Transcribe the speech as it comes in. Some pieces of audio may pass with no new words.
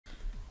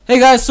Hey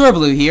guys, Sora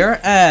here,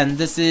 and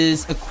this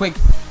is a quick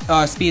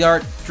speed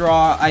art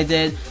draw I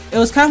did. It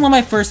was kind of one of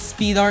my first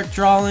speed art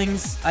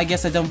drawings. I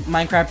guess I done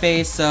Minecraft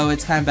based, so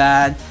it's kind of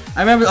bad.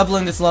 I remember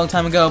uploading this a long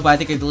time ago, but I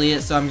think I deleted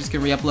it, so I'm just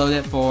gonna re-upload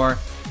it for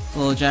a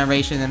little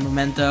generation and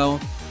memento.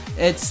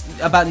 It's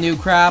about new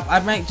crap. I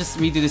might just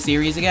redo the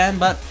series again,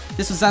 but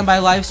this was done by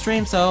live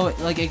stream, so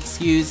like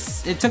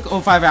excuse. It took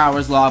over 5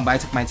 hours long, but I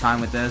took my time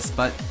with this.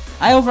 But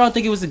I overall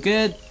think it was a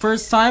good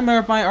first timer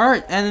of my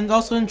art, and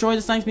also enjoy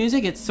this nice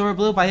music. It's Sora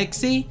Blue by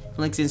Hixie.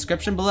 Links in the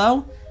description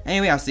below.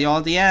 Anyway, I'll see you all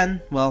at the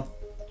end. Well,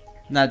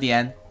 not at the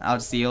end. I'll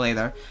just see you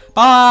later.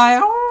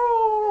 Bye!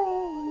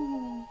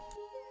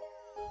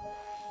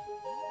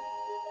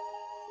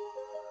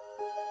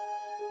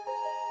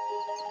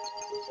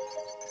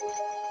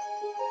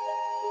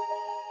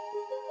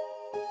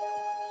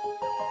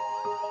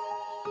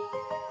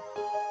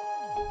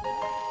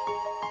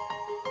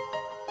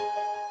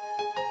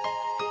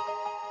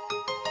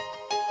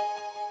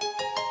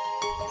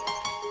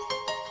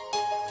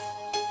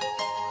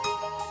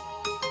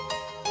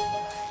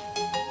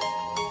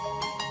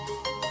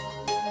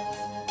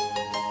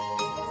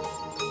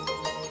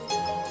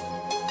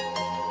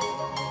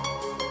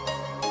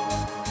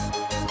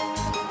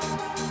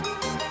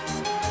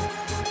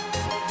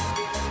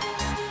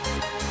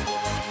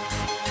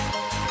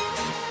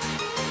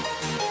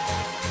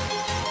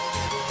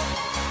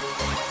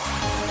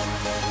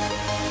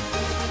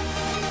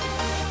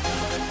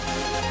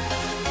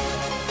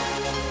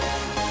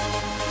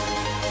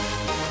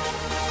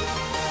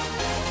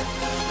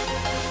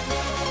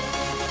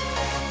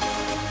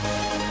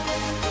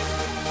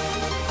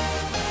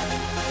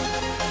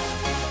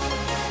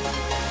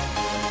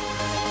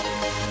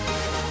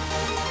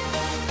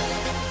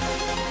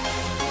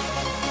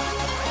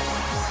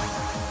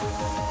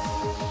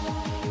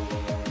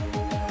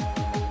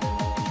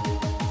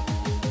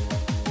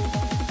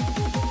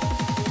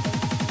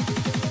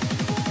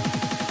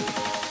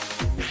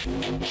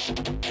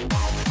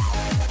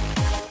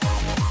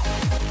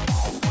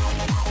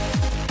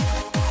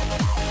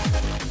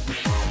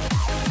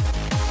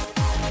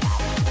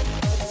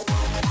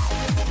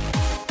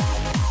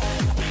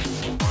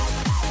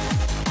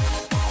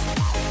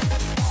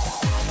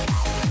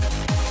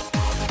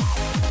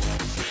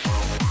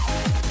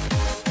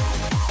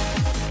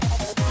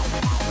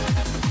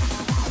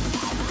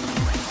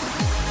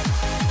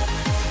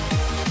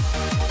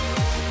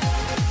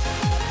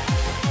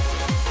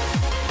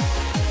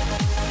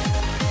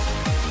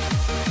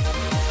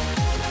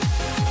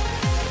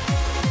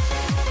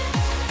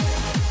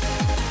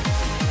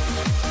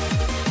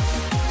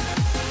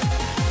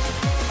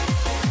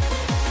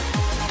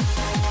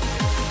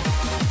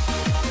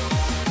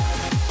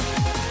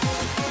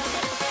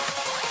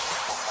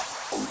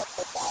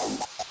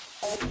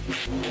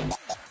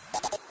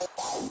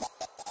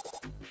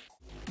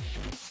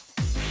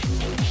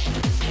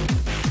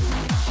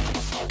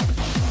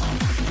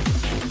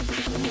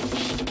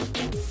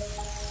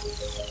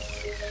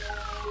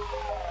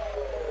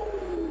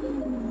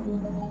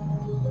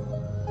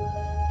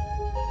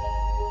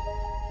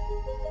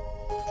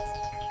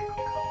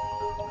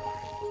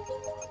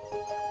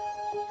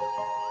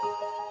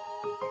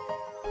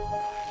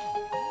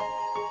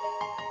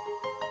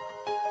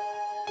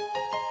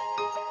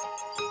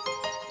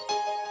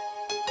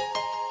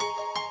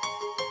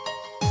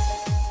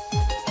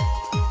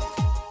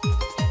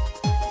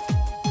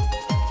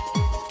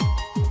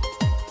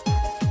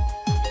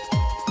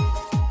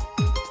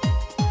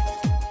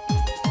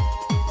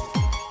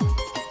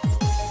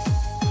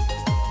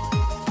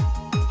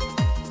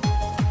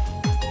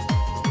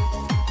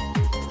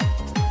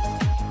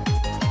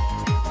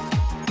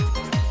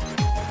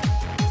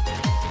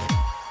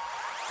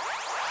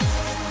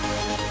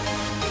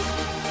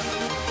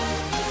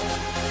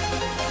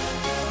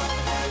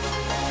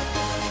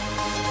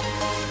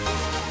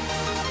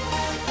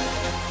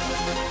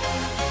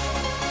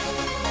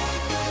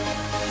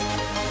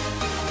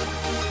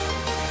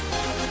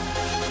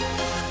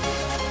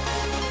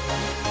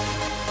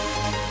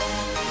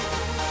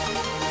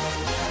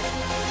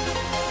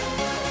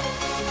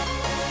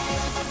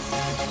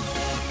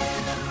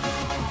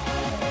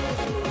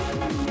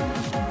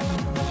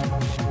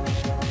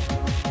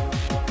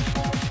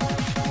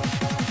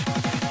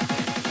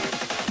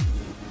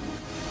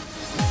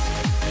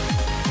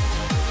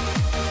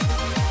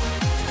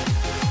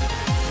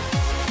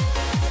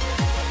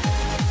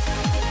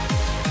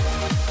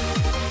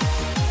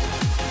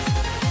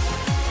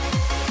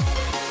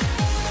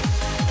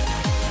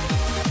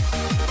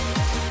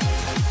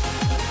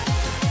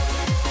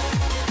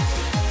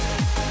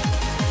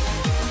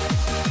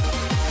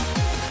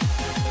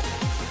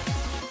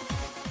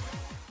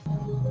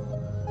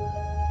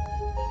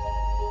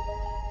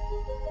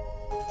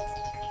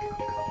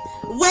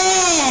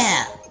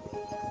 Where?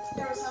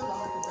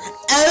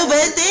 Over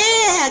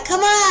there!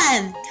 Come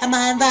on! Come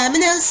on,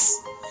 Vamonos!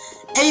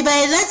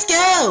 Everybody, let's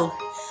go!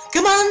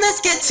 Come on,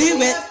 let's get to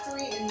it!